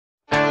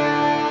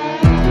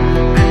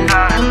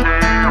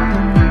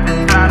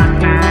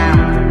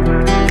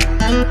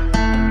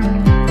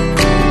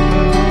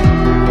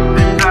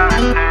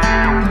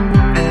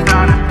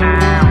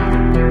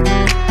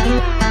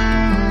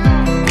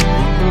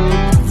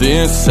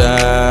This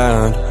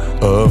side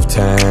of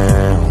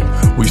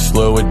town, we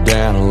slow it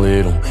down a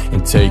little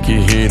and take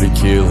it here to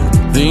kill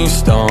it. These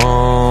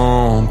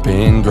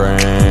stomping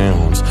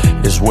grounds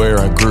is where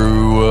I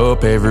grew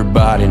up,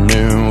 everybody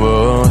knew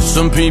us.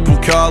 Some people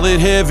call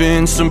it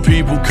heaven, some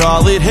people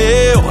call it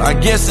hell. I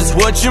guess it's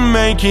what you're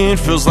making,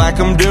 feels like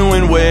I'm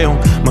doing well.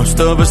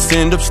 Most of us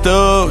end up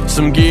stuck,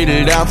 some get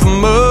it out the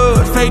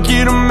mud. Fake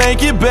it to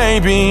make it,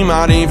 baby,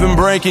 might even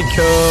break it,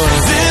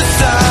 'cause this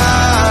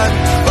side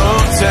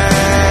of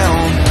town,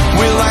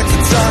 we like to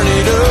turn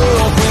it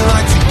up, we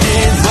like to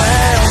get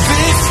loud.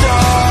 These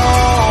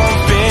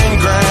stomping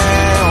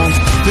grounds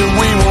that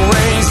we were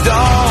raised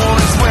on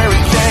is where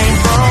it came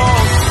from.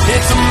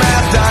 It's a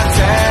mapped out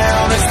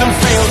town, it's them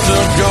fields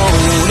of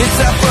gold. It's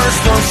that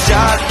first on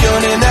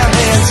shotgun in that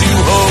hand you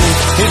hold.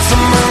 It's a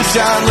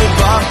moonshine lit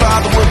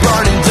bonfire that we're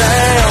burning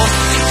down.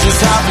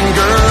 Just hop in,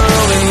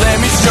 girl, and let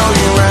me show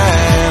you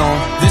around.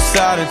 This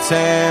side of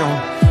town,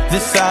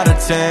 this side of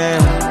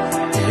town,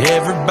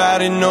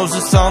 everybody knows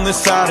it's on this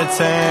side of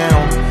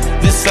town.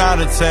 This side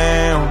of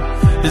town,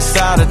 this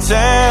side of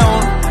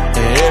town,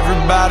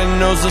 everybody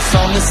knows it's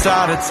on this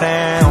side of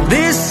town.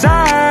 This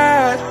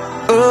side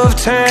of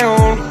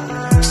town,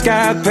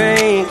 sky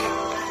pink,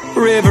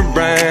 river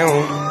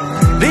brown.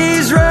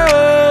 These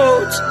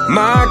roads,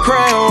 my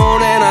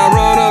crown, and I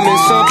run them in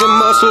something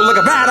muscle like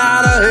a bat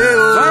out of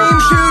hell. Flame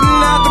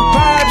shooting out the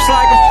pipes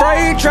like a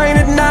freight train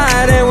at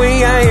night, and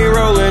we ain't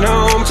rolling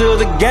home till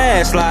the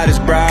gaslight is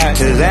bright.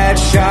 To that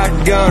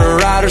shotgun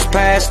rider's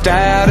passed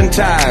out and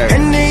tired,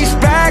 and these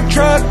back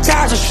truck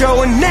tires are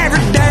showing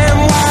every damn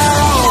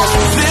wire.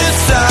 This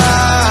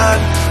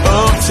side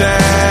of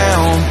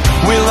town,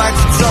 we like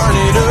to turn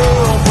it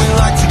up, we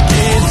like to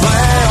get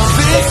loud.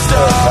 These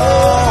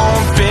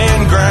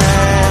stomping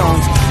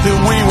grounds that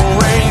we were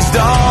raised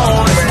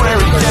on is where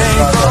it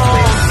came from.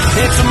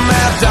 It's a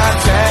mapped out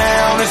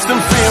town, it's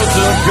them fields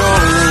of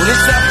gold.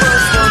 It's that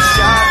first gun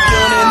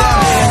shotgun in that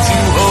hand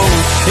you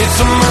hold. It's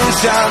a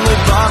moonshine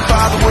lit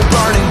bonfire that we're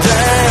burning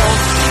down.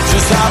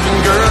 Just hop in,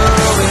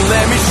 girl, and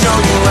let me show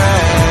you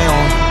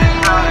around.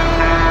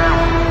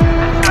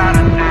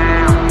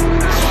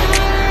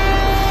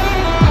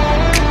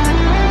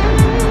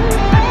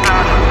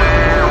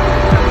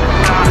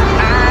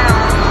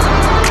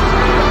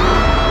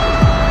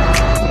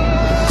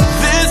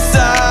 This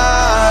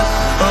side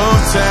of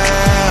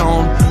town,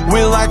 we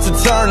like to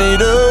turn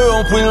it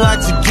up, we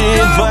like to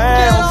get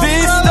loud.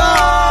 These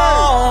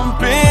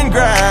stomping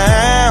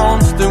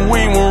grounds that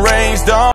we were raised on.